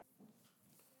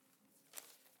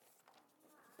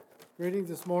Greetings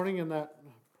this morning in that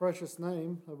precious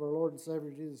name of our Lord and Savior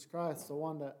Jesus Christ, the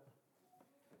one that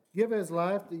gave his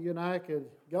life that you and I could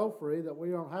go free, that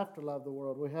we don't have to love the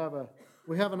world. We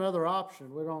have another option.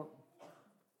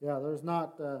 There's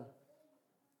not,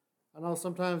 I know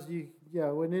sometimes we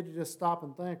need to just stop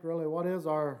and think, really, what is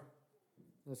our,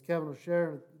 as Kevin was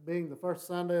sharing, being the first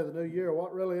Sunday of the new year,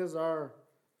 what really is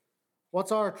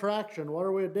what's our attraction? What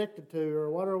are we addicted to,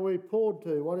 or what are we pulled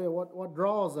to? What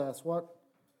draws us?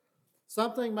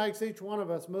 Something makes each one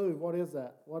of us move. What is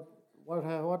that? What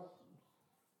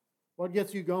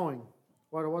gets you going?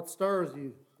 What stirs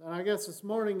you? And I guess this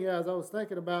morning, as I was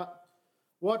thinking about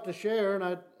what to share, and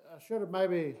I should have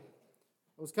I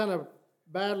was kind of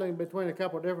battling between a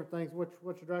couple of different things,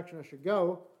 which direction I should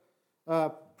go.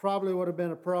 Probably would have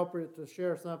been appropriate to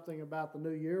share something about the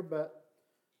new year, but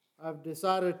I've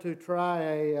decided to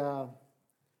try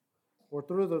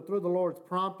through the Lord's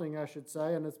prompting, I should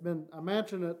say, and I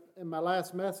mentioned it in my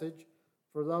last message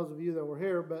for those of you that were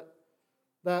here, but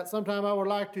that sometime I would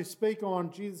like to speak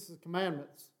on Jesus'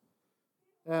 commandments.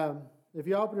 If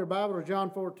you open your Bible to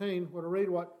John 14, we're going to read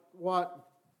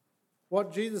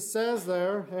what Jesus says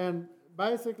there, and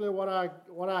basically what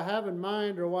I have in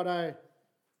mind, or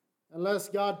unless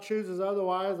God chooses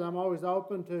otherwise, I'm always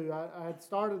open to. I had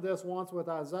started this once with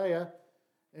Isaiah,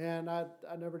 and I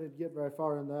never did get very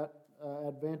far in that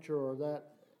adventure or that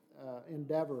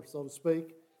endeavor, so to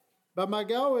speak. But my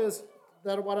goal is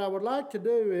that what I would like to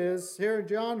do is, here in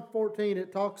John 14,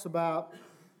 it talks about,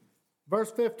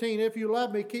 verse 15, if you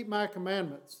love me, keep my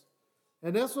commandments.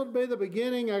 And this would be the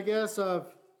beginning, I guess,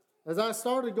 as I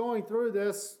started going through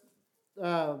this,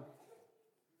 through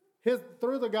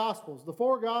the Gospels, the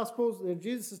four Gospels and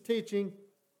Jesus' teaching.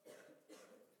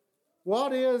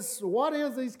 What is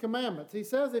these commandments? He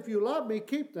says, if you love me,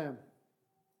 keep them.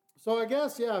 So I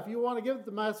guess, if you want to give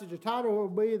the message, the title will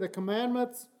be The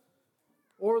Commandments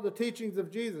or the Teachings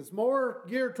of Jesus. More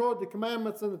geared toward the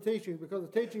commandments than the teachings, because the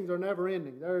teachings are never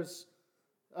ending. There's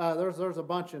a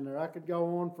bunch in there. I could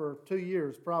go on for 2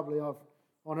 years probably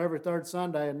on every third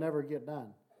Sunday and never get done.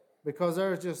 Because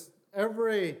there's just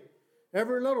every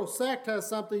little sect has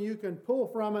something you can pull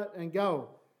from it and go.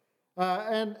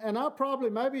 And I'll probably,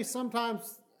 maybe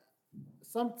sometimes,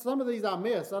 some of these I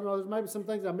miss. I don't know, there's maybe some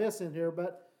things I miss in here,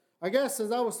 but I guess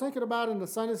as I was thinking about in the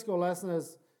Sunday school lesson,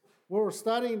 as we were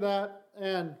studying that,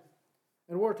 and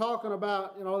we're talking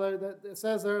about, that it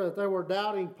says there that they were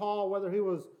doubting Paul, whether he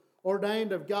was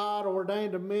ordained of God or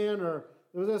ordained of men, or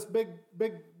there was this big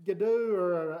gadoo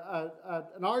or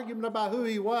an argument about who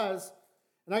he was.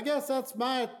 And I guess that's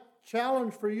my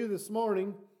challenge for you this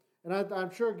morning, and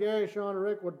I'm sure Gary, Sean, and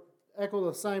Rick would echo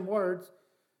the same words.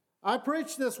 I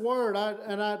preach this word,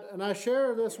 and I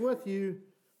share this with you,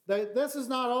 that this is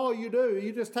not all you do.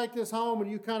 You just take this home and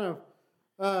you kind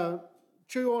of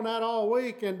chew on that all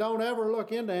week and don't ever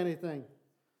look into anything.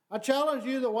 I challenge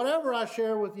you that whatever I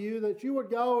share with you, that you would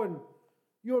go and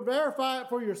you would verify it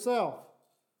for yourself.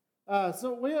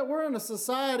 So we're in a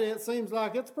society, it seems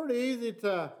like it's pretty easy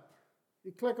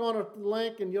you click on a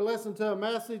link and you listen to a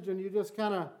message and you just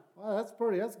kind of,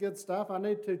 that's good stuff. I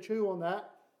need to chew on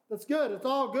that. That's good. It's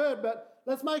all good, but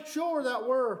let's make sure that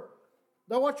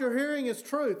what you're hearing is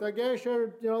truth. I guess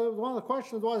one of the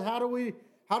questions was, how do we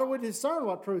discern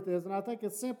what truth is? And I think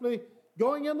it's simply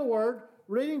going in the Word,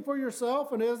 reading for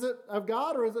yourself, and is it of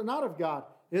God or is it not of God?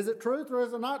 Is it truth or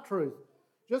is it not truth?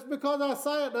 Just because I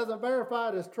say it doesn't verify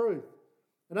it as truth.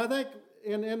 And I think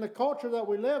in the culture that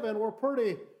we live in, we're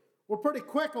pretty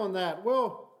quick on that.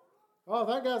 Well, if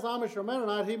that guy's Amish or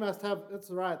Mennonite, he must have, it's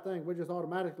the right thing. We just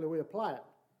automatically apply it.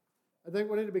 I think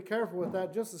we need to be careful with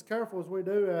that, just as careful as we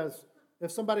do as if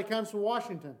somebody comes from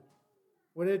Washington.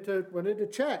 We need to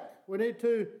check. We need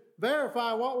to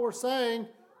verify what we're saying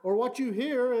or what you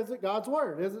hear. Is it God's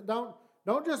word?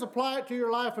 Don't just apply it to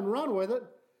your life and run with it.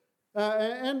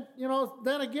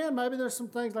 Then again, maybe there's some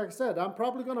things, like I said, I'm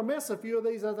probably going to miss a few of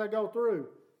these as I go through.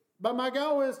 But my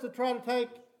goal is to try to take,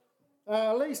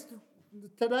 at least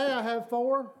today I have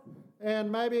 4,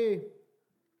 and maybe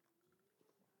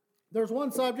there's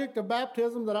one subject of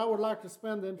baptism that I would like to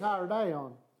spend the entire day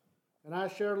on. And I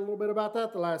shared a little bit about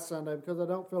that the last Sunday, because I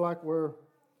don't feel like we're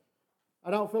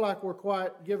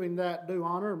quite giving that due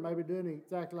honor and maybe doing it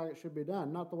exactly like it should be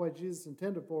done. Not the way Jesus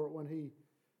intended for it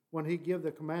when he gave the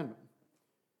commandment.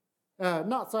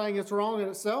 Not saying it's wrong in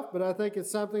itself, but I think it's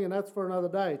something, and that's for another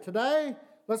day. Today,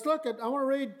 I want to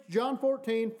read John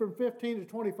 14 from 15 to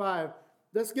 25.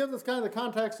 This gives us kind of the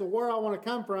context of where I want to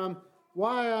come from,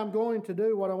 why I'm going to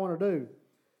do what I want to do.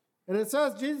 And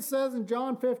Jesus says in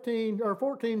John 14,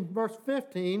 verse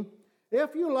 15,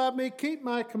 if you love me, keep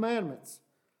my commandments.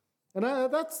 And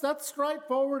that's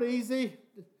straightforward, easy.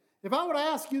 If I would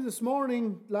ask you this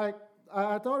morning, like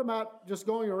I thought about just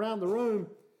going around the room,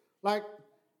 like,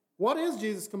 what is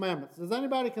Jesus' commandments?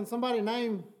 Can somebody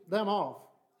name them off?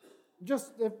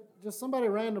 Just somebody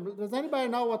random. Does anybody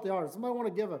know what they are? Does somebody want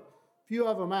to give a few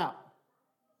of them out?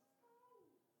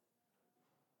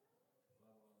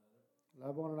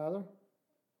 Love one another.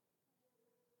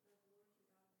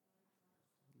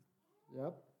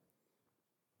 Yep.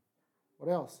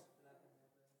 What else?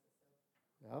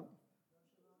 Yep.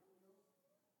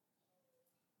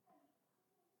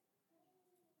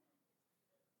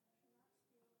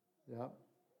 Yep.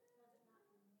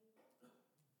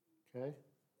 Okay.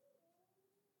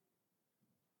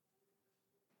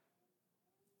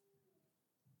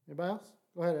 Anybody else?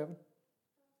 Go ahead, Evan.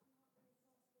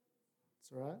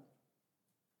 That's all right.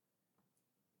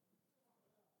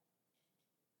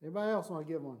 Anybody else want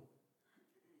to give one?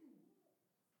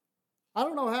 I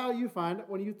don't know how you find it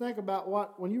when you think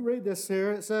about when you read this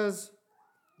here, it says,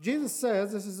 Jesus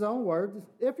says, this is his own word,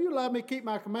 if you love me, keep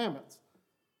my commandments.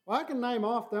 Well, I can name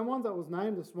off them ones that was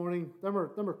named this morning. Them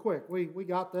are quick. We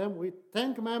got them.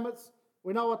 10 commandments,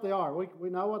 we know what they are. We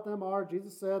know what them are.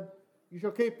 Jesus said, you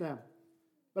shall keep them.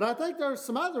 But I think there's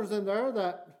some others in there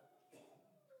that,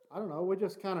 I don't know,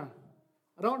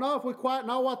 I don't know if we quite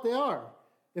know what they are.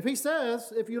 If he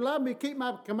says, if you love me, keep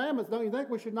my commandments, don't you think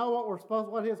we should know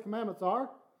what his commandments are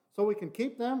so we can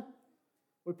keep them?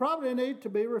 We probably need to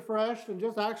be refreshed and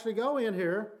just actually go in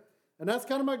here. And that's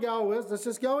kind of my goal is, let's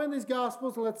just go in these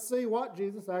Gospels and let's see what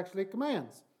Jesus actually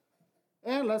commands.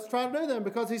 And let's try to do them,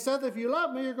 because he says, if you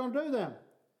love me, you're going to do them.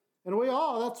 And we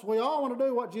all want to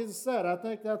do what Jesus said. I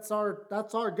think that's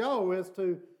our goal, is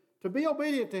to be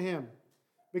obedient to him.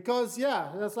 Because,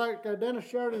 that's like Dennis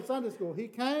shared in Sunday school. He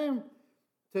came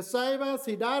to save us.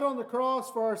 He died on the cross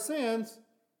for our sins.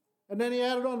 And then he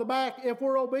added on the back, if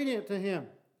we're obedient to him.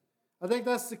 I think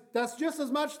that's just as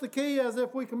much the key as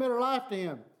if we commit our life to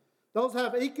him. Those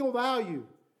have equal value.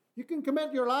 You can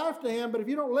commit your life to him, but if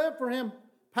you don't live for him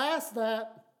past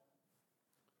that,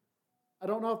 I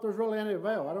don't know if there's really any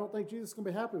avail. I don't think Jesus is going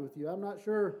to be happy with you. I'm not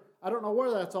sure. I don't know where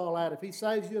that's all at, if he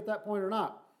saves you at that point or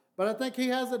not. But I think he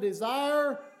has a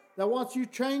desire that once you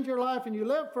change your life and you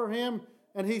live for him,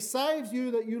 and he saves you,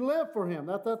 that you live for him.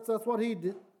 That's what he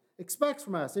expects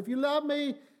from us. If you love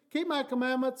me, keep my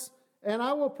commandments, and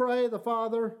I will pray the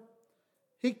Father,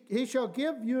 he shall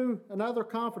give you another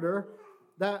comforter,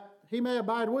 that he may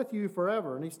abide with you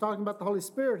forever. And he's talking about the Holy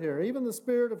Spirit here, even the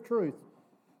Spirit of truth,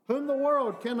 whom the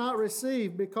world cannot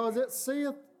receive, because it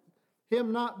seeth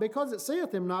him not,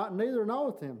 and neither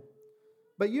knoweth him.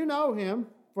 But you know him,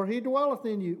 for he dwelleth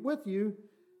with you,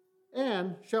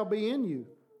 and shall be in you.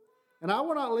 And I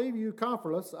will not leave you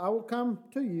comfortless. I will come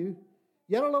to you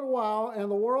yet a little while, and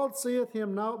the world seeth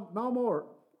him no more.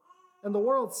 And the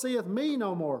world seeth me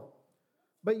no more.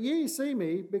 But ye see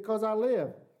me, because I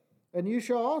live, and you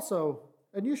shall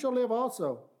live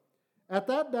also. At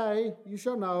that day you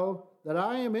shall know that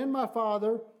I am in my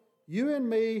Father, you in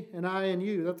me, and I in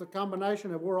you. That's a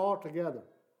combination of we're all together.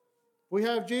 If we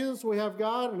have Jesus, we have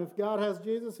God, and if God has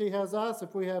Jesus, he has us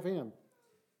if we have him.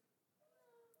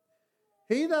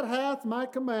 He that hath my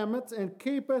commandments and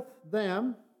keepeth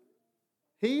them,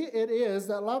 he it is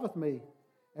that loveth me.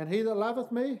 And he that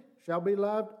loveth me shall be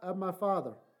loved of my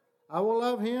Father. I will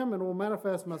love him and will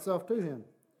manifest myself to him.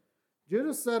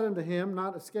 Judas said unto him,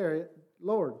 not Iscariot,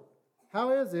 Lord,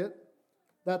 how is it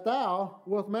that thou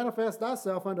wilt manifest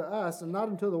thyself unto us and not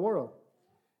unto the world?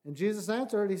 And Jesus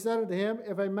answered, he said unto him,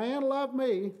 if a man love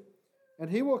me, and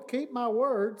he will keep my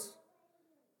words,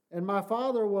 and my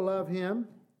Father will love him,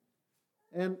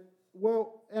 and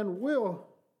we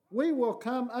will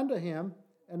come unto him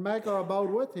and make our abode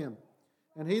with him.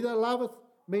 And he that loveth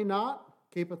me not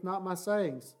keepeth not my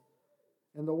sayings.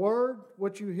 And the word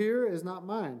which you hear is not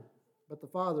mine, but the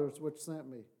Father's which sent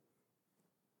me.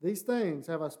 These things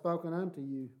have I spoken unto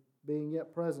you, being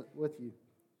yet present with you.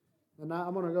 And now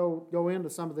I'm going to go into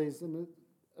some of these.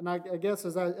 And I guess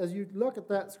as you look at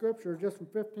that scripture, just from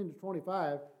 15 to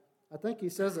 25, I think he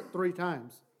says it 3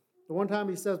 times. The one time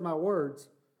he says my words,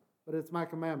 but it's my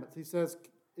commandments. He says,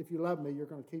 if you love me, you're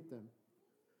going to keep them.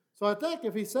 So I think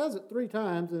if he says it 3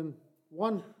 times in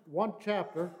one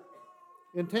chapter,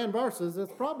 in 10 verses,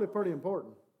 it's probably pretty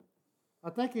important.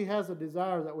 I think he has a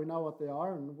desire that we know what they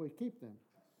are and we keep them.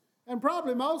 And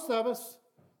probably most of us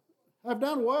have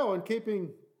done well in keeping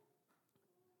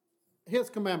his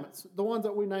commandments, the ones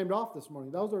that we named off this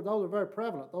morning. Those are very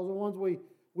prevalent. Those are the ones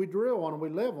we drill on and we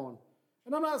live on.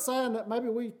 And I'm not saying that maybe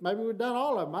we've done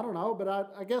all of them. I don't know, but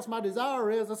I guess my desire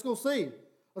is, let's go see.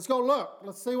 Let's go look.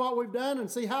 Let's see what we've done and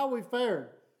see how we've fared.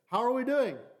 How are we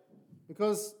doing?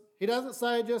 Because He doesn't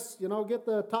say just, get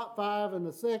the top 5 and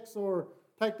the 6, or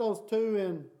take those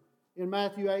 2 in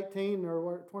Matthew 18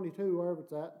 or 22, wherever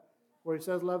it's at, where he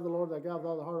says, love the Lord thy God with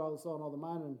all the heart, all the soul, and all the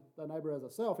mind, and thy neighbor as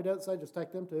thyself. He doesn't say just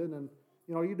take them 2, and then,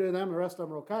 you do them, the rest of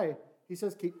them are okay. He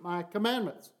says, keep my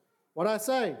commandments. What I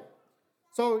say.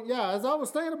 So, as I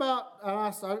was thinking about,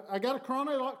 I got a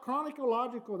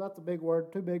chronological, that's a big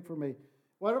word, too big for me.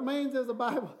 What it means is a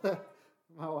Bible that,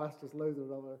 my wife's just losing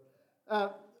it over there.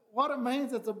 What it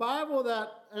means, it's a Bible that,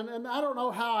 and I don't know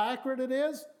how accurate it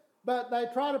is, but they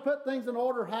try to put things in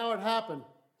order how it happened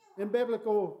in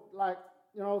biblical,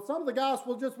 some of the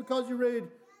Gospels, just because you read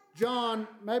John,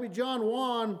 maybe John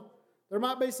 1, there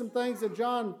might be some things in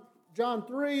John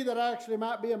 3 that actually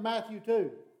might be in Matthew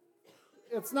 2.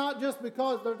 It's not just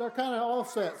because they're kind of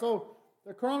offset. So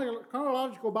the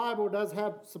chronological Bible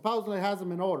supposedly has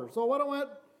them in order. So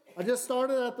I just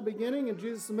started at the beginning in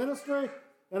Jesus' ministry,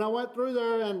 and I went through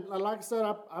there, and like I said,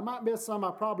 I might miss some,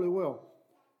 I probably will.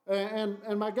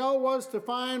 And my goal was to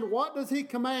find, what does he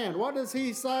command? What does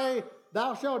he say,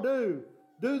 thou shalt do?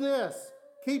 Do this,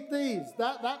 keep these,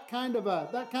 that kind of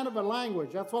a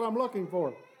language. That's what I'm looking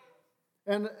for.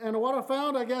 And what I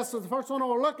found, I guess, is the first one I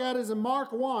will look at is in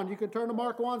Mark 1. You can turn to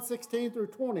Mark 1, 16 through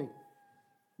 20.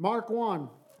 Mark 1.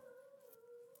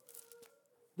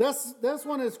 This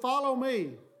one is follow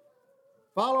me.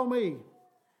 Follow me.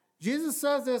 Jesus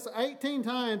says this 18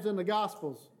 times in the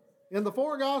Gospels. In the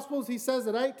 4 Gospels, he says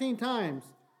it 18 times.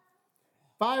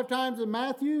 5 times in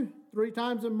Matthew, 3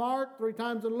 times in Mark, 3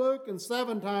 times in Luke, and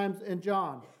 7 times in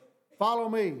John. Follow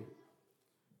me.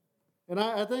 And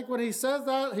I think when he says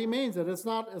that, he means it. It's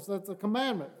a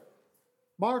commandment.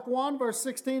 Mark 1, verse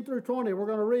 16 through 20, we're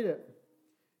going to read it.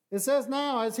 It says,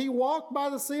 now, as he walked by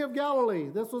the Sea of Galilee,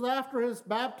 this was after his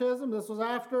baptism, this was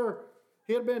after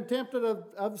he had been tempted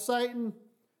of Satan,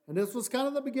 and this was kind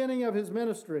of the beginning of his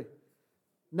ministry.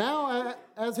 Now,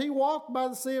 as he walked by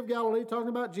the Sea of Galilee, talking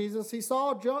about Jesus, he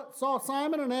saw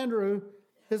Simon and Andrew,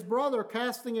 his brother,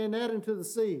 casting a net into the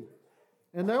sea.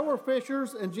 And there were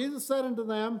fishers, and Jesus said unto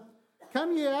them,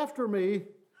 come ye after me,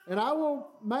 and I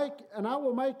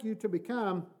will make you to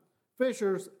become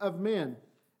fishers of men.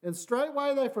 And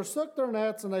straightway they forsook their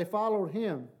nets, and they followed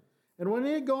him. And when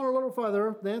he had gone a little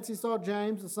further, thence he saw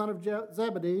James, the son of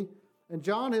Zebedee, and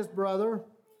John his brother,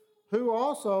 who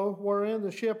also were in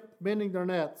the ship mending their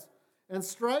nets. And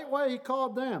straightway he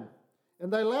called them.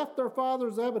 And they left their father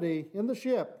Zebedee in the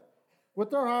ship with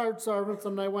their hired servants,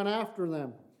 and they went after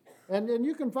them. And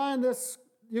you can find this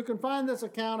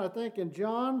account, I think, in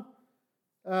John.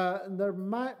 There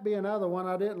might be another one.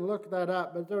 I didn't look that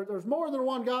up. But there's more than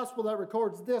one gospel that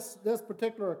records this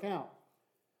particular account.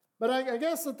 But I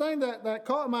guess the thing that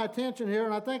caught my attention here,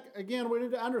 and I think, again, we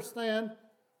need to understand,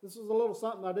 this is a little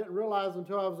something I didn't realize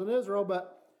until I was in Israel,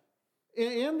 but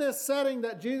in this setting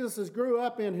that Jesus grew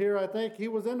up in here, I think he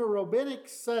was in a rabbinic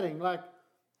setting. Like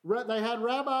they had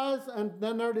rabbis, and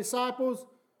then their disciples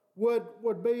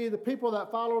would be the people that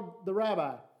followed the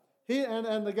rabbi.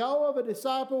 And the goal of a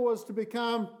disciple was to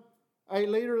become a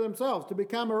leader themselves, to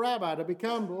become a rabbi, to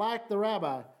become like the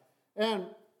rabbi. And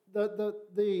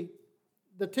the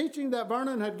teaching that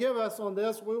Vernon had given us on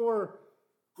this, we were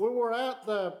at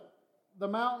the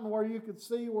mountain where you could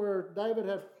see where David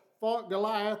had fought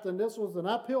Goliath, and this was an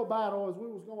uphill battle as we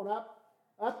was going up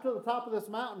to the top of this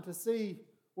mountain to see,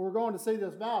 we were going to see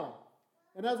this valley.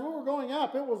 And as we were going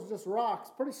up, it was just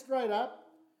rocks, pretty straight up.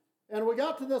 And we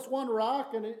got to this one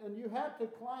rock, and you had to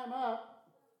climb up.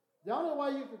 The only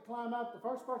way you could climb up, the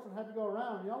first person had to go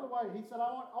around. The only way, he said,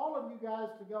 I want all of you guys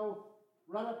to go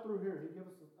right up through here. He gave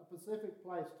us a specific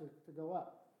place to go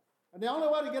up. And the only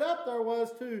way to get up there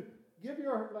was to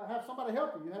have somebody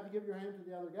help you. You had to give your hand to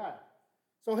the other guy.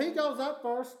 So he goes up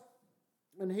first,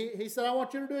 and he said, I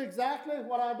want you to do exactly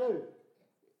what I do.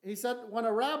 He said, when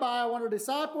a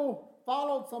disciple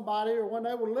followed somebody, or when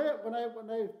they were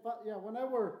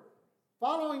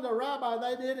following the rabbi,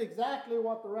 they did exactly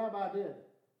what the rabbi did.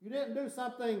 You didn't do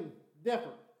something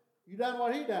different. You done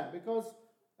what he done.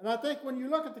 And I think when you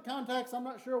look at the context, I'm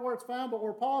not sure where it's found, but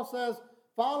where Paul says,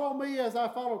 follow me as I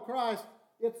follow Christ,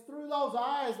 it's through those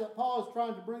eyes that Paul is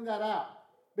trying to bring that out.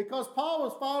 Because Paul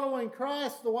was following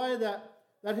Christ the way that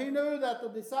he knew that the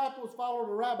disciples followed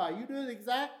the rabbi. You do the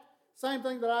exact same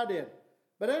thing that I did.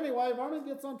 But anyway, Vernon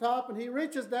gets on top, and he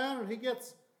reaches down, and he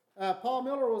gets, Paul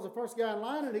Miller was the first guy in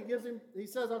line, and he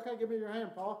says, okay, give me your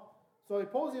hand, Paul. So he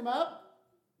pulls him up,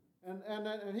 and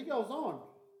he goes on.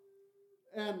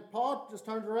 And Paul just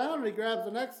turns around, and he grabs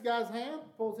the next guy's hand,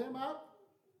 pulls him up,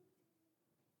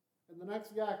 and the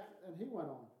next guy, and he went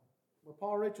on. Well,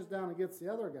 Paul reaches down and gets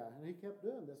the other guy, and he kept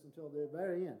doing this until the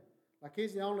very end. Like he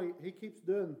keeps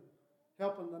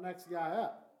helping the next guy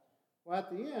up. Well,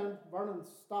 at the end, Vernon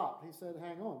stopped. He said,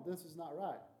 hang on, this is not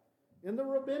right. In the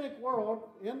rabbinic world,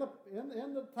 in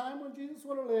the time when Jesus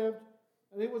would have lived,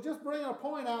 and he was just bringing a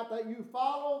point out that you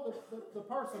follow the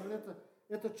person, and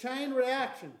it's a chain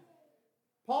reaction.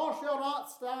 Paul shall not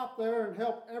stop there and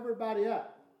help everybody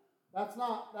up. That's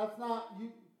not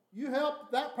you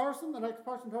help that person, the next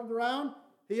person comes around,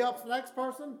 he helps the next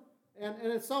person, and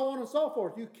it's so on and so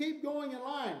forth. You keep going in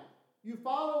line. You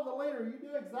follow the leader. You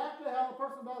do exactly how the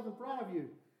person does in front of you.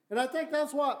 And I think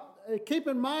that's what, keep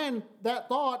in mind that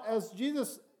thought as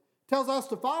Jesus tells us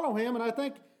to follow him. And I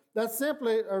think that's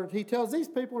simply, or he tells these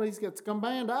people, and he gets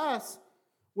command to us,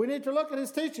 we need to look at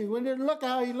his teachings. We need to look at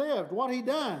how he lived, what he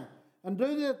done, and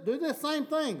do the same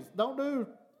things. Don't do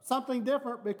something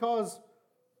different because,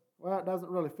 well, it doesn't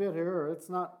really fit here, or it's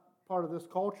not part of this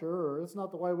culture, or it's not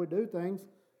the way we do things.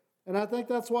 And I think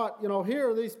that's what,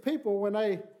 here these people, when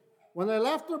they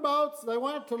left their boats,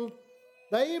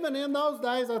 they even in those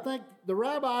days, I think the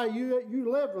rabbi,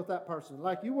 you lived with that person.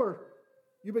 Like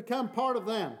you become part of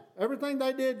them. Everything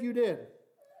they did, you did.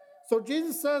 So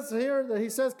Jesus says here that he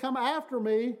says, come after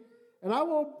me, and I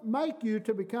will make you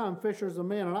to become fishers of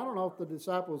men. And I don't know if the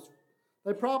disciples,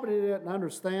 they probably didn't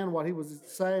understand what he was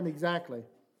saying exactly.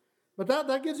 But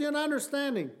that gives you an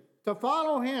understanding to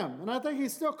follow him. And I think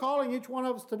he's still calling each one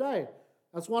of us today.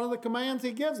 That's one of the commands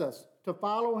he gives us, to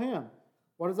follow him.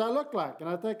 What does that look like? And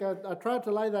I think I tried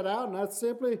to lay that out, and that's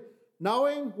simply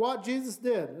knowing what Jesus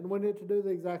did, and we need to do the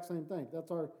exact same thing.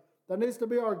 That needs to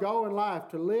be our goal in life,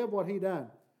 to live what he done.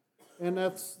 And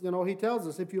that's, he tells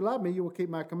us, if you love me, you will keep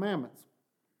my commandments.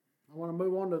 I want to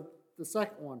move on to the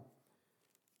second one.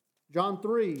 John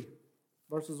 3,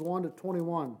 verses 1 to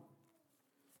 21.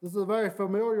 This is a very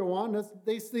familiar one.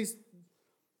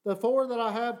 The four that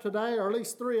I have today, or at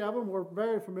least three of them, we're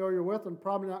very familiar with, and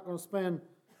probably not going to spend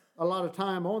a lot of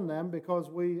time on them because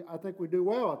I think we do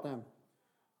well at them.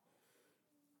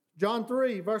 John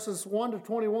 3, verses 1 to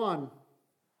 21.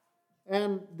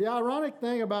 And the ironic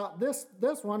thing about this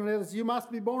one is you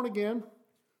must be born again.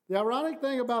 The ironic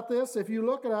thing about this, if you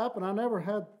look it up, and I never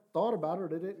had thought about it, or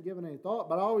didn't give it any thought,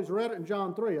 but I always read it in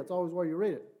John 3. That's always where you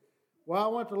read it. Well, I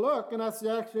went to look, and that's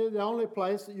actually the only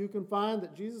place that you can find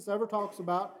that Jesus ever talks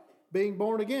about being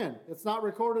born again. It's not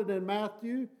recorded in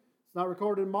Matthew. It's not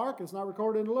recorded in Mark. It's not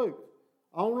recorded in Luke.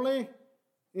 Only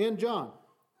in John.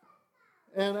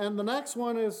 And the next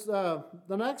one is, as I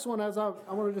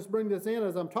want to just bring this in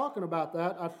as I'm talking about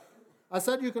that. I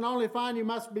said you can only find you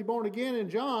must be born again in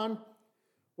John.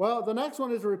 Well, the next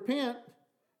one is repent.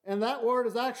 And that word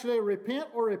is actually repent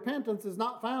or repentance is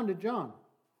not found in John.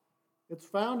 It's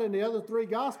found in the other three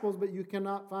Gospels, but you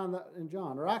cannot find that in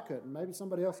John. Or I couldn't. Maybe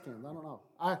somebody else can. I don't know.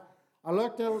 I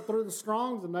looked at it through the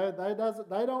Strongs, and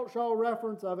they don't show a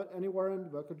reference of it anywhere in the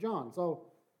book of John. So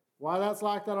why that's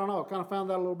like that, I don't know. Kind of found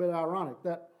that a little bit ironic.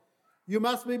 That you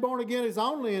must be born again is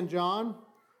only in John,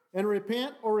 and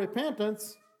repent or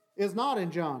repentance is not in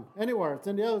John anywhere. It's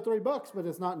in the other three books, but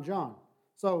it's not in John.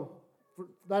 So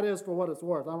that is for what it's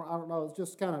worth. I don't know. It's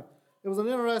just it was an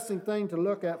interesting thing to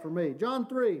look at for me. John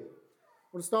 3.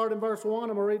 We'll start in verse 1,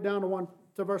 and we'll read down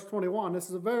to verse 21. This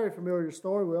is a very familiar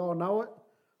story. We all know it.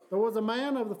 There was a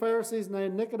man of the Pharisees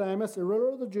named Nicodemus, a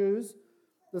ruler of the Jews.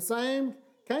 The same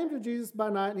came to Jesus by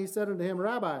night, and he said unto him,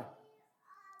 Rabbi,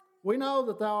 we know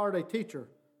that thou art a teacher,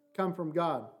 come from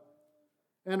God.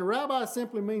 And rabbi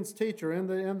simply means teacher. In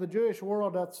the Jewish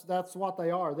world, that's what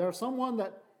they are. They're someone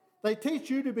that they teach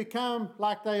you to become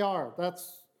like they are.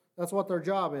 That's what their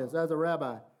job is as a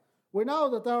rabbi. We know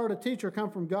that thou art a teacher, come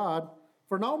from God,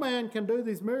 for no man can do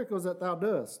these miracles that thou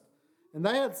doest. And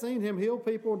they had seen him heal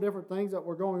people and different things that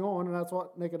were going on, and that's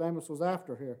what Nicodemus was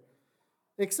after here.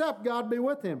 Except God be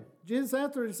with him. Jesus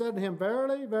answered and said to him,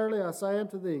 Verily, verily, I say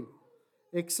unto thee,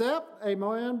 except a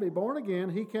man be born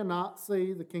again, he cannot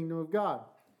see the kingdom of God.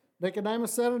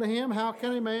 Nicodemus said unto him, How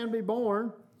can a man be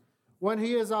born when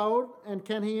he is old, and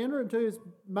can he enter into his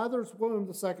mother's womb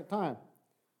the second time?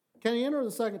 Can he enter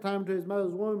the second time into his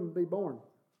mother's womb and be born?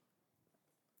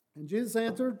 And Jesus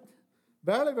answered,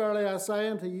 Verily, verily, I say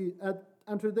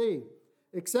unto thee,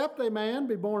 except a man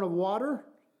be born of water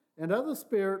and of the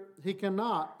Spirit, he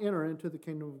cannot enter into the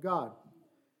kingdom of God.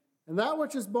 And that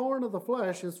which is born of the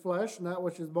flesh is flesh, and that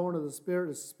which is born of the Spirit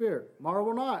is spirit.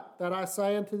 Marvel not that I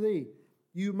say unto thee,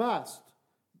 ye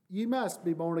must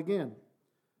be born again.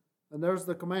 And there's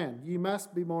the command, ye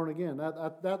must be born again.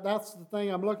 That's the thing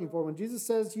I'm looking for. When Jesus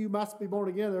says you must be born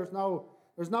again, there's no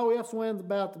ifs, ands,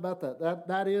 about that.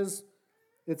 That is,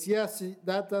 it's yes,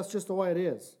 that's just the way it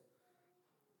is.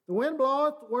 The wind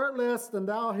bloweth where it list, and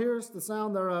thou hearest the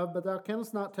sound thereof, but thou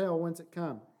canst not tell whence it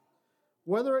come,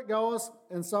 whither it goeth,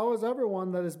 and so is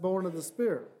everyone that is born of the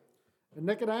Spirit. And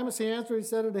Nicodemus, he answered, he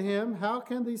said unto him, How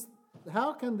can these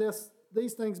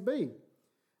things be?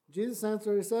 Jesus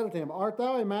answered, he said unto him, Art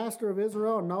thou a master of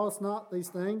Israel, and knowest not these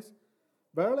things?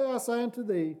 Verily I say unto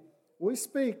thee, we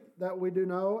speak that we do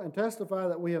know, and testify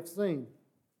that we have seen,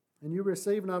 and you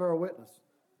receive not our witness.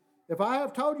 If I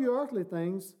have told you earthly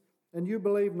things, and you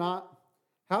believe not,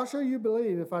 how shall you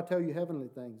believe if I tell you heavenly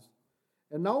things?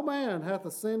 And no man hath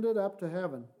ascended up to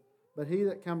heaven, but he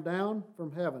that come down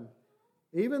from heaven,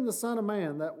 even the Son of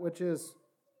Man, that which is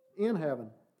in heaven.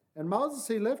 And Moses,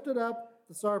 he lifted up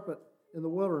the serpent in the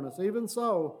wilderness. Even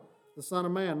so, the Son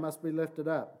of Man must be lifted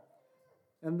up.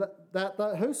 And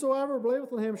that whosoever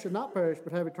believeth on him should not perish,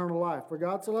 but have eternal life. For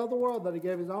God so loved the world that he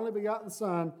gave his only begotten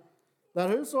Son, that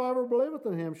whosoever believeth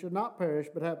in him should not perish,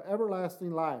 but have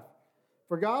everlasting life.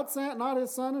 For God sent not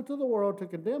his Son into the world to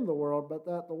condemn the world, but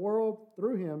that the world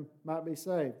through him might be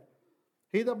saved.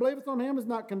 He that believeth on him is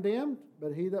not condemned,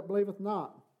 but he that believeth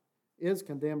not is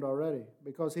condemned already,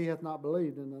 because he hath not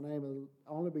believed in the name of the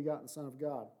only begotten Son of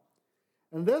God.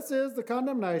 And this is the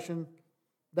condemnation,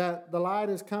 that the light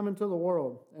is come into the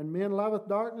world, and men loveth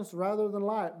darkness rather than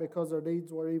light, because their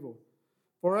deeds were evil.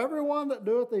 For everyone that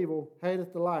doeth evil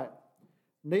hateth the light,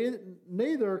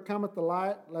 neither cometh the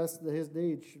light, lest his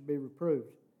deeds should be reproved.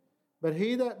 But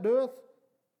he that doeth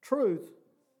truth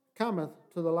cometh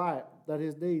to the light, that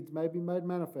his deeds may be made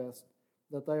manifest,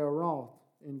 that they are wrought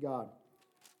in God.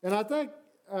 And I think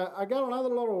I got another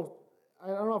little, I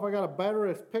don't know if I got a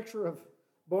better picture of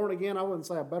born again. I wouldn't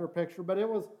say a better picture, but it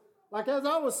was like as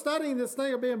I was studying this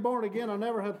thing of being born again, I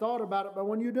never had thought about it. But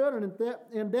when you do it an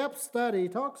in-depth study, he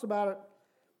talks about it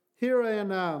here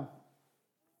in,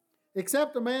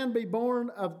 except a man be born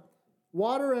of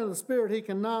water and the Spirit, he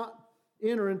cannot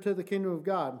enter into the kingdom of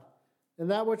God. And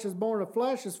that which is born of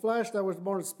flesh is flesh, that which is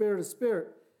born of spirit is spirit.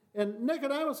 And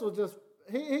Nicodemus was just,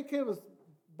 he was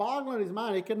boggling his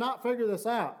mind. He could not figure this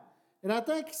out. And I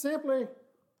think simply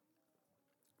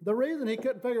the reason he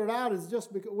couldn't figure it out is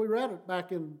just because we read it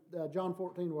back in John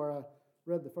 14 where I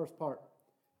read the first part.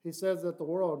 He says that the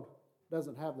world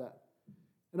doesn't have that.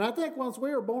 And I think once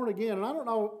we were born again, and I don't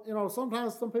know,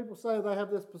 sometimes some people say they have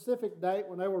this specific date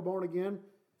when they were born again,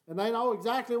 and they know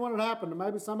exactly when it happened. And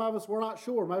maybe some of us were not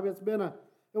sure. Maybe it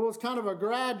was kind of a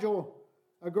gradual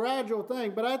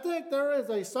thing. But I think there is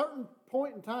a certain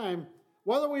point in time,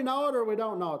 whether we know it or we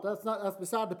don't know it. That's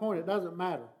beside the point. It doesn't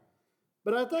matter.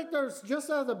 But I think there's, just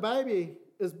as a baby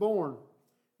is born,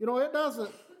 it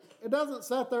doesn't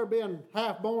sit there being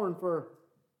half born for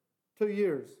 2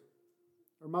 years.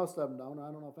 Or most of them don't.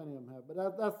 I don't know if any of them have. But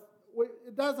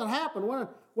it doesn't happen.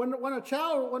 When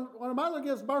a mother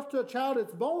gives birth to a child,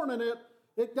 it's born, and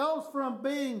it goes from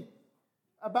being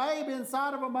a babe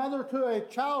inside of a mother to a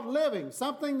child living,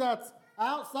 something that's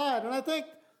outside. And I think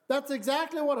that's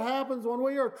exactly what happens when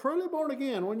we are truly born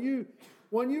again. When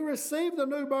you receive the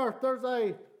new birth,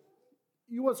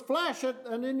 you was flesh,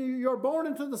 and then you're born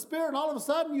into the Spirit, and all of a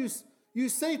sudden you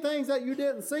see things that you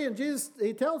didn't see. And Jesus,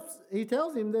 he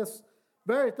tells him this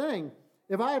very thing.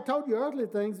 If I have told you earthly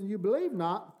things and you believe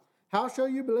not, how shall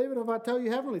you believe it if I tell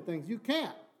you heavenly things? You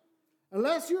can't.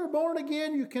 Unless you're born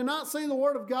again, you cannot see the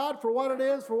Word of God for what it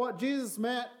is, for what Jesus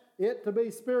meant it to be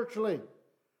spiritually.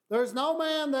 There's no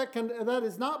man that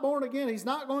is not born again. He's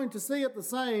not going to see it the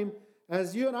same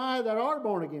as you and I that are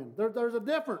born again. There's a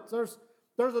difference.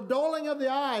 There's a dulling of the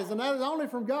eyes, and that is only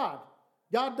from God.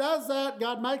 God does that.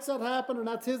 God makes that happen, and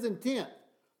that's His intent.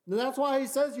 And that's why He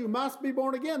says you must be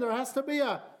born again. There has to be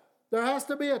a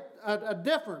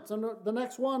difference. And the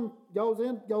next one goes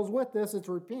with this. It's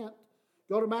repent.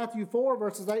 Go to Matthew 4,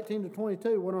 verses 18 to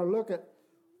 22. When I look at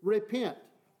repent,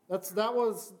 that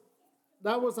was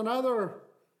another.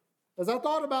 As I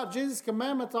thought about Jesus'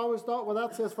 commandments, I always thought, well,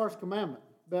 that's His first commandment.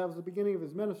 That was the beginning of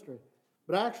His ministry.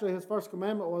 But actually, His first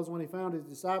commandment was when He found His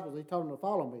disciples. He told them to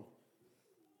follow Me.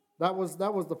 That was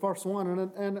the first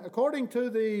one. And according to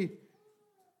the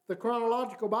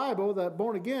chronological Bible, that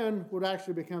born again would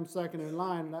actually become second in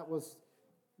line, and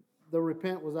the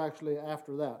repent was actually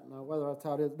after that. Now, whether that's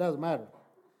how it is, it doesn't matter.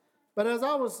 But as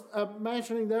I was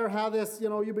mentioning there, how this,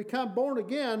 you become born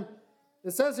again,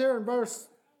 it says here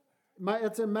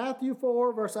it's in Matthew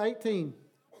 4, verse 18,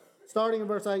 starting in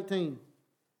verse 18.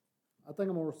 I think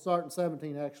I'm going to start in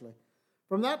 17, actually.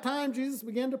 From that time, Jesus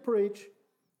began to preach,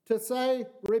 to say,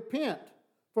 repent,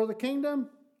 for the kingdom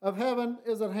of heaven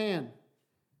is at hand.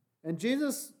 And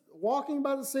Jesus, walking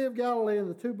by the Sea of Galilee, and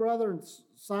the two brothers,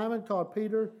 Simon called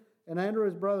Peter, and Andrew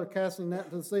his brother, casting net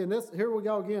into the sea. And here we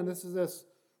go again. This is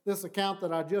this account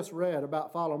that I just read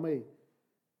about follow me.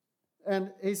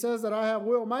 And he says that I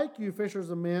will make you fishers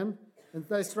of men. And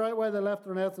straightway they left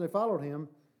their nets and they followed him.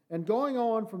 And going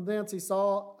on from thence he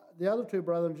saw the other two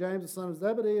brethren, James the son of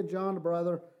Zebedee and John the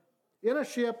brother, in a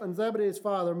ship, and Zebedee his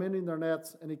father, mending their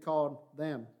nets, and he called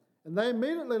them. And they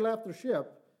immediately left their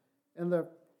ship and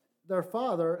their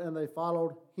father, and they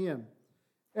followed him.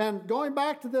 And going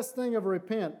back to this thing of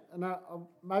repent, and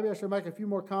maybe I should make a few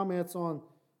more comments on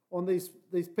these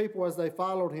people as they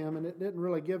followed him, and it didn't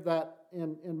really give that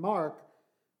in Mark,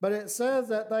 but it says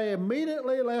that they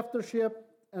immediately left their ship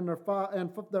and their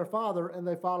father, and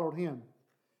they followed him.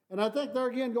 And I think there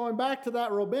again, going back to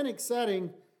that rabbinic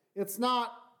setting,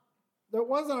 there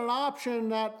wasn't an option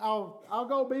that I'll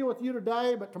go be with you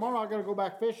today, but tomorrow I got to go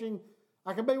back fishing.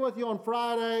 I can be with you on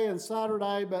Friday and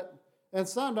Saturday, and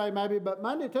Sunday maybe, but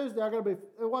Monday, Tuesday I got to be.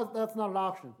 That's not an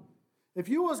option. If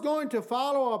you was going to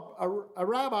follow a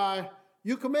rabbi,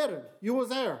 you committed. You was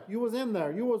there. You was in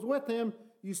there. You was with him.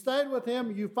 You stayed with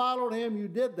him. You followed him. You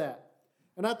did that.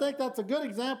 And I think that's a good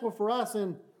example for us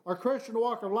in our Christian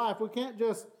walk of life. We can't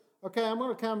just, okay, I'm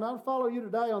going to come down and follow you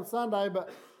today on Sunday, but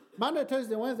Monday,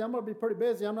 Tuesday, and Wednesday, I'm going to be pretty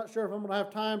busy. I'm not sure if I'm going to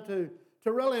have time to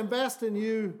really invest in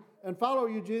you and follow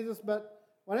you, Jesus. But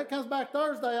when it comes back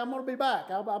Thursday, I'm going to be back.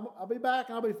 I'll be back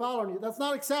and I'll be following you. That's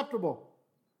not acceptable.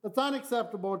 That's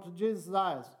unacceptable to Jesus'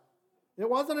 eyes. It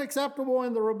wasn't acceptable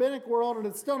in the rabbinic world, and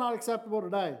it's still not acceptable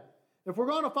today. If we're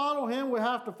going to follow him, we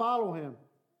have to follow him.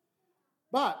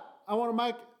 But I want to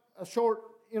make a short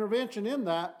intervention in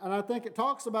that, and I think it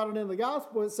talks about it in the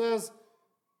gospel. It says,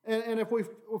 and if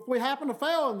we happen to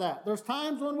fail in that, there's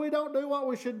times when we don't do what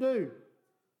we should do.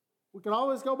 We can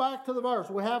always go back to the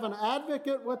verse. We have an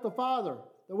advocate with the Father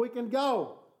that we can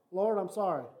go, Lord, I'm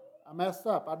sorry. I messed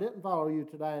up. I didn't follow you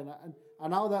today, and I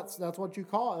know that's what you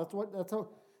call it.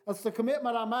 That's the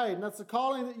commitment I made, and that's the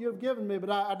calling that you have given me,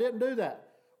 but I didn't do that.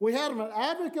 We have an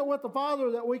advocate with the Father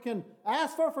that we can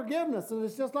ask for forgiveness, and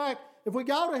it's just like if we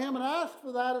go to him and ask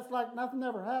for that, it's like nothing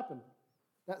ever happened.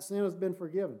 That sin has been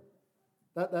forgiven.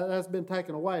 That has been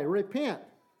taken away. Repent.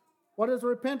 What does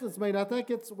repentance mean? I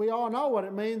think we all know what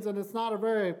it means, and it's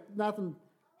nothing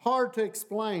hard to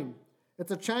explain.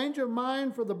 It's a change of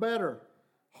mind for the better.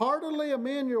 Heartily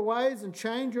amend your ways and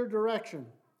change your direction.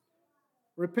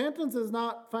 Repentance is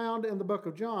not found in the book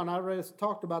of John. I already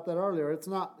talked about that earlier. It's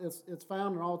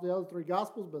found in all the other three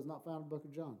Gospels, but it's not found in the book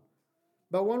of John.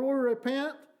 But when we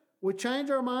repent, we change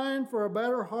our mind for a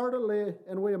better heartily,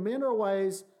 and we amend our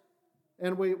ways,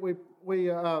 and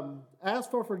we ask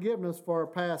for forgiveness for our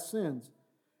past sins.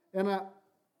 And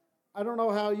I don't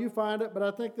know how you find it, but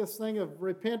I think this thing of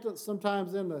repentance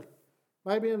sometimes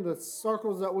maybe in the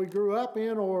circles that we grew up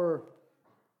in, or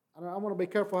I want to be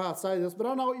careful how I say this, but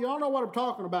you all know what I'm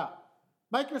talking about.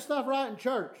 Make your stuff right in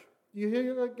church.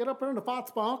 You get up there in the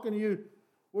Fotzbonk, and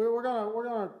we're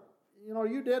gonna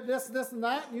you did this, and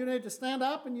that, and you need to stand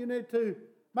up and you need to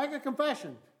make a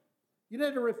confession. You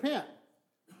need to repent.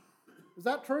 Is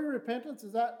that true repentance?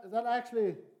 Is that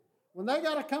actually, when they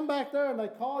got to come back there and they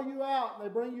call you out and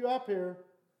they bring you up here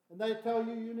and they tell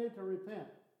you need to repent?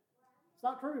 It's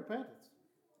not true repentance.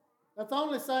 That's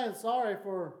only saying sorry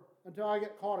until I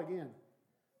get caught again.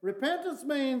 Repentance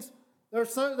means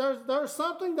there's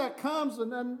something that comes,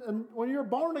 and when you're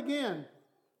born again,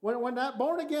 when that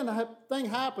born again thing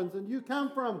happens, and you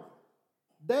come from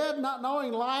dead, not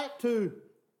knowing light, to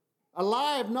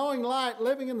alive, knowing light,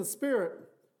 living in the Spirit,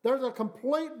 there's a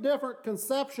complete different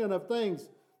conception of things.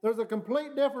 There's a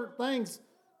complete different things.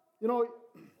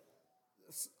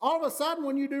 All of a sudden,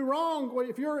 when you do wrong,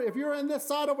 if you're in this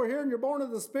side over here and you're born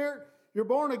of the Spirit, you're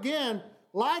born again,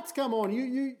 lights come on.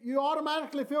 You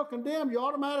automatically feel condemned. You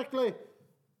automatically,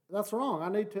 that's wrong. I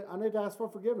need to ask for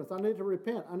forgiveness. I need to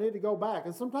repent. I need to go back.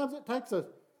 And sometimes it takes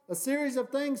a series of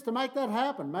things to make that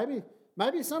happen.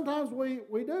 Maybe sometimes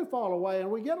we do fall away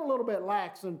and we get a little bit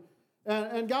lax, and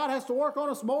God has to work on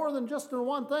us more than just in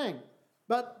one thing.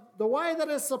 But the way that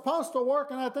it's supposed to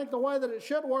work, and I think the way that it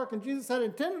should work, and Jesus had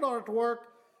intended on it to work,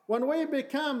 when we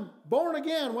become born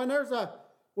again, when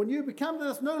you become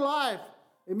this new life,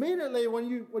 immediately when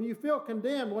you feel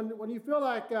condemned, when you feel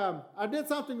like I did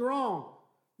something wrong,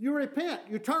 you repent,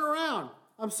 you turn around.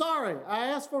 I'm sorry. I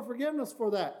ask for forgiveness for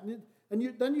that.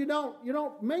 And then you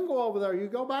don't mingle over there. You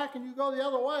go back and you go the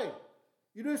other way.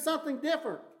 You do something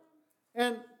different.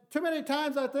 And too many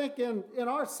times I think in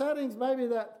our settings maybe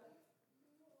that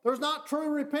there's not true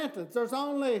repentance. There's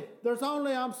only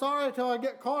I'm sorry till I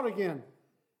get caught again.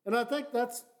 And I think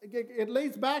it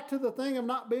leads back to the thing of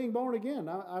not being born again.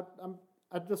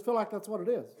 I just feel like that's what it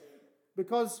is.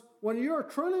 Because when you're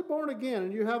truly born again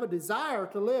and you have a desire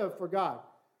to live for God,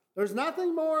 there's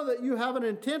nothing more that you have an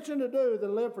intention to do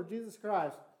than live for Jesus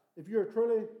Christ if you're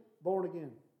truly born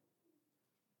again.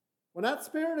 When that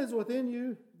Spirit is within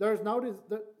you,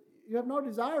 you have no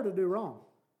desire to do wrong.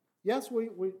 Yes, we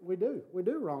do. We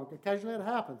do wrong. Occasionally it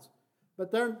happens.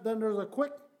 But then there's a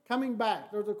quick coming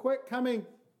back. There's a quick coming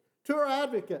to our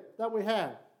advocate that we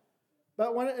have.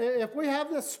 But if we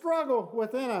have this struggle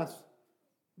within us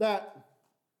that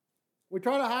we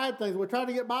try to hide things, we try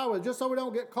to get by with just so we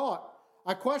don't get caught,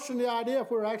 I question the idea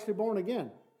if we're actually born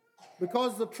again.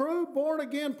 Because the true born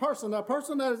again person, a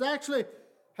person that is actually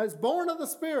has born of the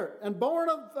Spirit and born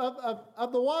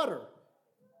of the water,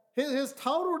 his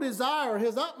total desire,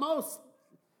 his utmost,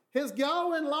 his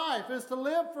goal in life is to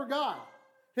live for God.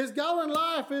 His goal in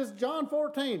life is John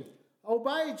 14,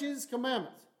 obey Jesus'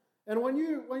 commandments. And when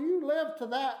you live to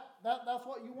that's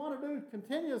what you want to do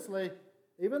continuously,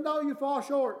 even though you fall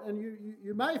short, and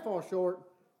you may fall short,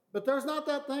 but there's not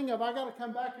that thing of I got to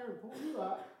come back here and pull you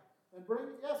up and bring.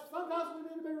 Yes, sometimes we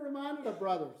need to be reminded of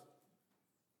brothers,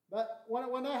 but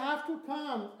when they have to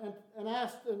come and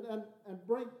ask and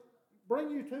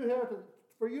bring you to here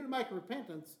for you to make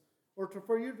repentance or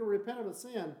for you to repent of a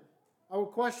sin, I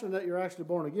would question that you're actually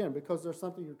born again because there's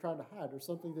something you're trying to hide. There's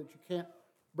something that you can't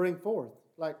bring forth.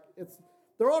 Like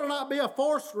there ought to not be a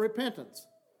forced repentance.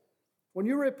 When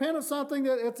you repent of something,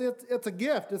 that it's a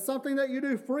gift. It's something that you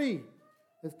do freely.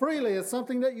 It's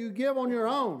something that you give on your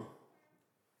own.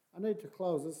 I need to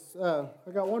close this.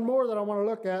 I got one more that I want to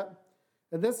look at,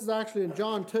 and this is actually in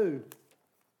John 2.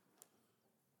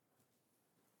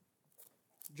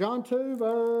 John 2,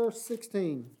 verse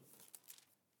 16.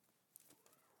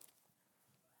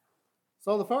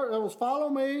 So the first, it was follow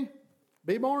me,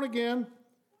 be born again,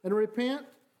 and repent.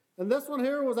 And this one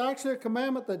here was actually a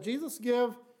commandment that Jesus gave.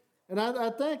 And I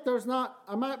think there's not.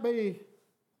 I might be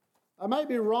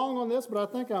wrong on this, but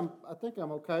I think I'm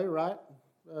okay, right?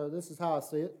 This is how I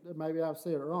see it. Maybe I see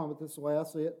it wrong, but this is the way I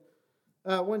see it.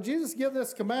 When Jesus gave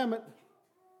this commandment,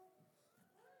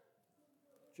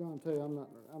 John 2.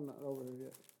 I'm not over here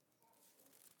yet.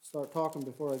 Start talking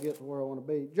before I get to where I want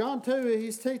to be. John 2.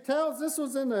 He tells this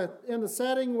was in the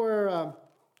setting where.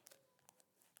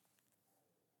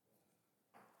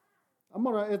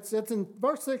 It's in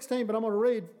verse 16, but I'm going to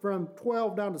read from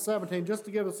 12 down to 17 just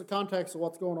to give us the context of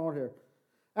what's going on here.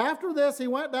 After this, he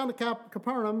went down to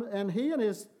Capernaum, and he and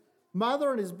his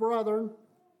mother and his brethren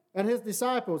and his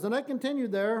disciples, and they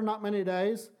continued there not many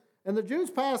days, and the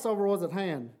Jews' Passover was at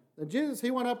hand. And Jesus,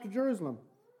 he went up to Jerusalem,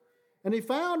 and he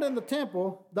found in the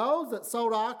temple those that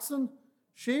sold oxen,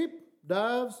 sheep,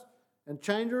 doves, and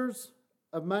changers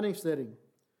of money sitting.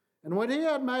 And when he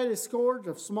had made a scourge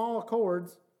of small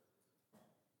cords,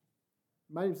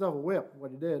 made himself a whip, what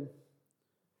he did.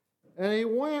 And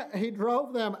he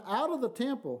drove them out of the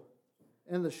temple,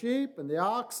 and the sheep and the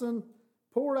oxen,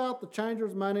 poured out the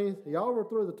changers' money. He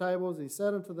overthrew the tables. He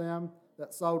said unto them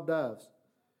that sold doves,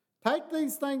 take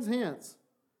these things hence,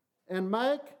 and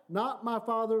make not my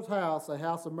Father's house a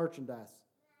house of merchandise.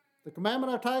 The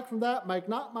commandment I take from that, make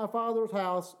not my Father's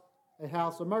house a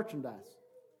house of merchandise.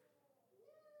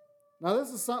 Now, this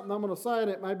is something I'm going to say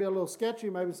that may be a little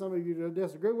sketchy. Maybe some of you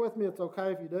disagree with me. It's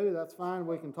okay if you do. That's fine.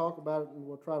 We can talk about it, and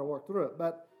we'll try to work through it.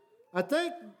 But I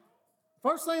think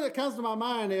first thing that comes to my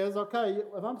mind is, okay,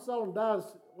 if I'm selling doves,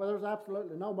 well, there's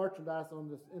absolutely no merchandise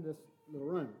in this little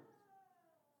room.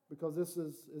 Because is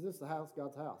this the house,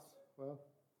 God's house? Well,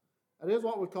 that is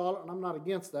what we call it, and I'm not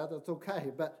against that. That's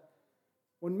okay. But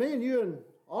when me and you and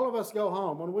all of us go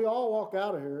home, when we all walk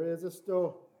out of here,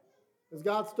 is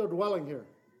God still dwelling here?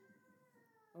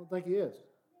 I don't think he is.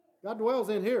 God dwells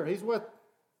in here. He's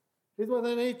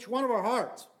within each one of our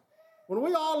hearts. When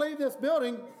we all leave this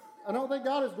building, I don't think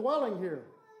God is dwelling here.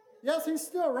 Yes, he's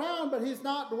still around, but he's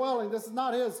not dwelling. This is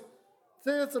not his.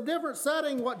 See, it's a different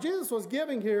setting. What Jesus was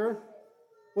giving here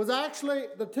was actually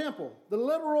the temple, the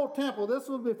literal temple. This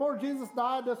was before Jesus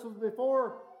died. This was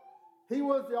before he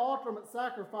was the ultimate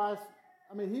sacrifice.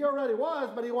 I mean, he already was,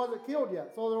 but he wasn't killed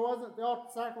yet. So there wasn't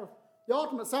the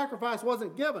ultimate sacrifice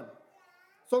wasn't given.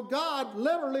 So God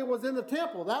literally was in the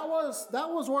temple. That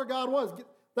was where God was.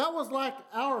 That was like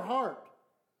our heart.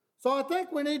 So I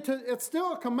think we need to, it's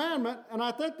still a commandment, and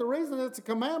I think the reason it's a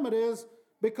commandment is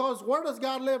because where does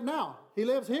God live now? He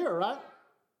lives here, right?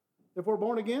 If we're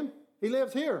born again, he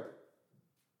lives here.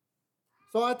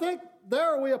 So I think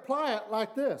there we apply it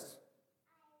like this.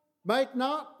 Make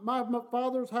not my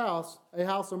Father's house a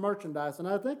house of merchandise. And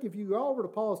I think if you go over to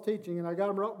Paul's teaching, and I got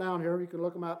them wrote down here, you can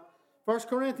look them up. 1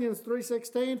 Corinthians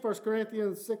 3:16, 1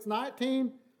 Corinthians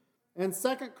 6:19, and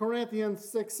 2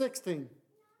 Corinthians 6:16.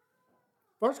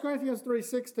 1 Corinthians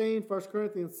 3:16, 1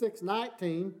 Corinthians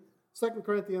 6:19, 2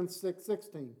 Corinthians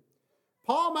 6:16.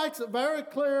 Paul makes it very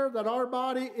clear that our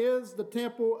body is the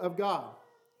temple of God.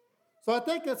 So I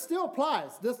think it still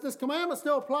applies. This commandment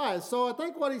still applies. So I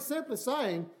think what he's simply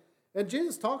saying And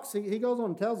Jesus talks, he goes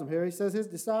on and tells them here, he says his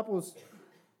disciples,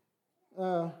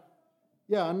 in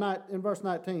verse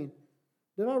 19.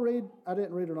 Did I read? I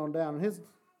didn't read it on down. And his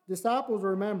disciples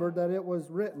remembered that it was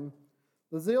written,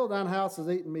 the zeal of thine house has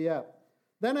eaten me up.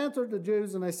 Then answered the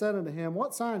Jews, and they said unto him,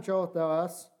 what sign showeth thou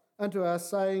unto us,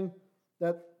 saying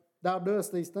that thou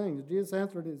doest these things? Jesus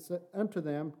answered unto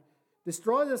them,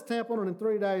 destroy this temple, and in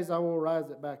 3 days I will rise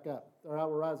it back up, or I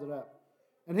will rise it up.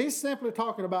 And he's simply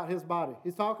talking about his body.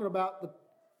 He's talking about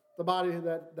the body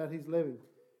that he's living.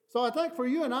 So I think for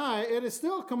you and I, it is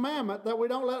still a commandment that we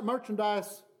don't let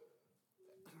merchandise.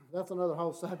 That's another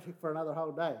whole subject for another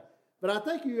whole day. But I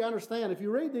think you understand, if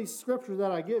you read these scriptures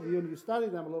that I give you and you study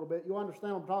them a little bit, you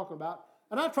understand what I'm talking about.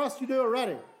 And I trust you do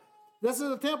already. This is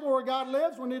a temple where God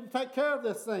lives. We need to take care of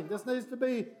this thing.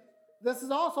 This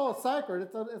is also a sacred.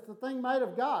 It's a thing made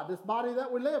of God, this body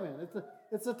that we live in.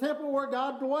 It's a temple where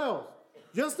God dwells.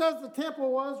 Just as the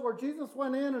temple was where Jesus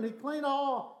went in and he cleaned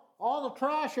all the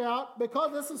trash out,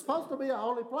 because this is supposed to be a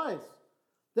holy place.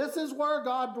 This is where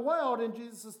God dwelled in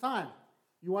Jesus' time.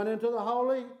 You went into the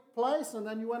holy place, and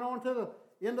then you went on to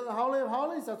into the Holy of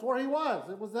Holies. That's where he was.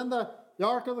 It was in the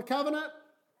Ark of the Covenant.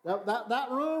 That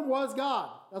room was God.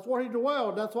 That's where he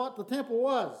dwelled. That's what the temple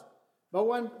was. But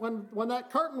when that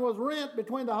curtain was rent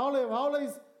between the Holy of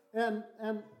Holies and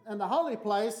the holy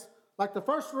place, like the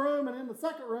first room and in the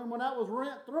second room, when that was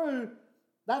rent through,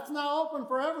 that's now open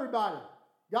for everybody.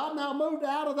 God now moved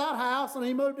out of that house, and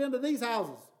he moved into these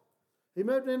houses. He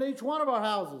moved into each one of our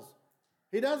houses.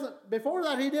 Before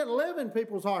that, he didn't live in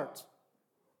people's hearts.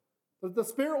 But the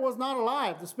Spirit was not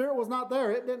alive. The Spirit was not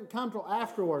there. It didn't come till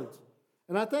afterwards.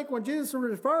 And I think when Jesus was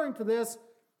referring to this,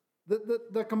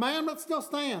 the commandment still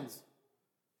stands.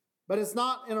 But it's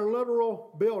not in a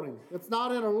literal building. It's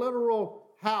not in a literal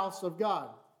house of God.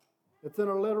 It's in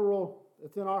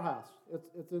our house.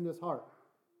 It's in this heart.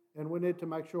 And we need to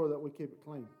make sure that we keep it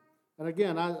clean. And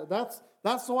again, that's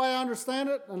the way I understand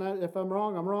it. And if I'm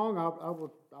wrong, I'm wrong.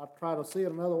 I'll try to see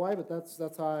it another way. But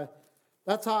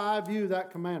that's how I view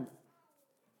that commandment.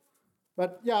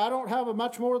 But yeah, I don't have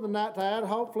much more than that to add.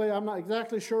 Hopefully, I'm not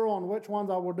exactly sure on which ones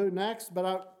I will do next.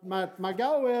 But my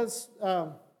goal is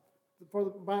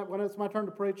when it's my turn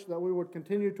to preach, that we would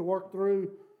continue to work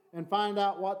through and find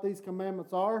out what these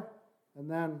commandments are, and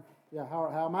then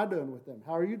how am I doing with them?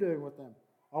 How are you doing with them?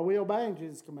 Are we obeying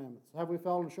Jesus' commandments? Have we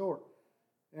fallen short?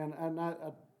 And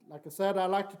like I said, I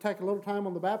like to take a little time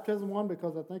on the baptism one,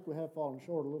 because I think we have fallen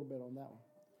short a little bit on that one,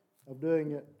 of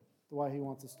doing it the way he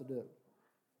wants us to do it.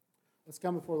 Let's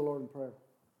come before the Lord in prayer.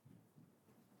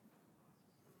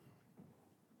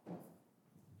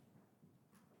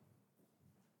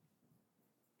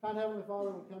 Kind Heavenly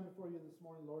Father, we come before you this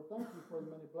morning, Lord. Thank you for the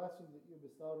many blessings that you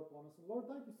bestowed upon us. And Lord,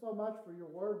 thank you so much for your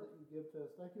word that you give to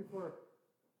us. Thank you for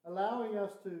allowing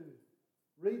us to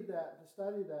read that, to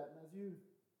study that. And as you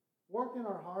work in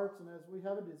our hearts, and as we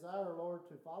have a desire, Lord,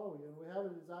 to follow you, and we have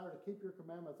a desire to keep your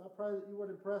commandments, I pray that you would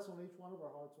impress on each one of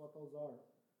our hearts what those are.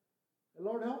 And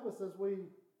Lord, help us as we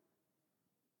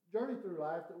journey through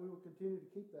life, that we will continue to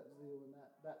keep that zeal and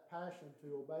that passion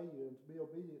to obey you and to be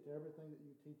obedient to everything that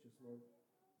you teach us, Lord.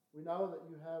 We know that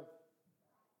you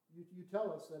tell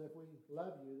us that if we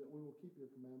love you, that we will keep your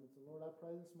commandments. And Lord, I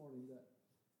pray this morning that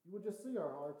you would just see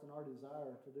our hearts and our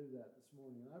desire to do that this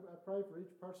morning. And I pray for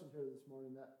each person here this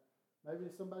morning that maybe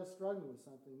somebody's struggling with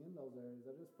something in those areas.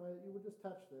 I just pray that you would just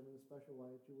touch them in a special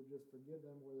way, that you would just forgive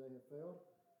them where they have failed.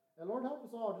 And Lord, help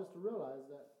us all just to realize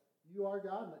that you are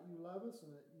God and that you love us,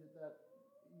 and that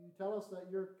you tell us that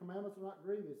your commandments are not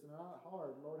grievous and are not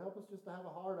hard. Lord, help us just to have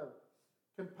a heart of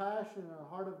compassion and a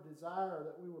heart of desire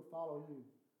that we would follow you.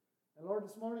 And Lord,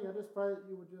 this morning I just pray that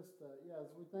you would just,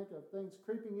 as we think of things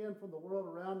creeping in from the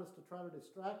world around us to try to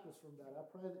distract us from that, I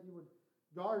pray that you would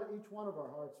guard each one of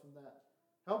our hearts from that.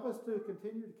 Help us to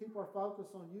continue to keep our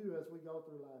focus on you as we go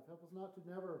through life. Help us not to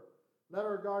never let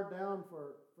our guard down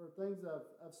for things of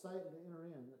Satan to enter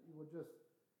in. That you would just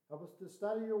help us to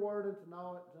study your word and to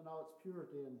know its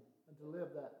purity and to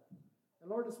live that. And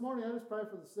Lord, this morning I just pray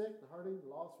for the sick, the hurting, the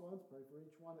lost ones. Pray for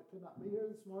each one that could not be here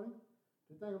this morning.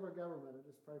 To think of our government, I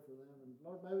just pray for them. And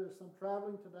Lord, maybe there's some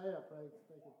traveling today. I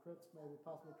think of Chris maybe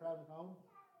possibly traveling home.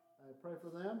 I pray for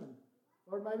them. And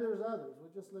Lord, maybe there's others. We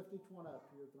just lift each one up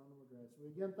to your throne of grace. We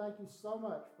again thank you so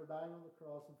much for dying on the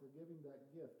cross and for giving that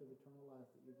gift of eternal life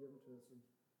that you've given to us. And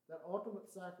that ultimate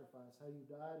sacrifice, how you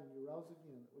died and you rose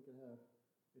again, that we can have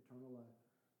eternal life.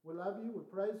 We love you. We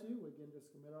praise you. We again just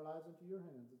commit our lives into your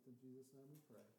hands. It's in Jesus' name we pray.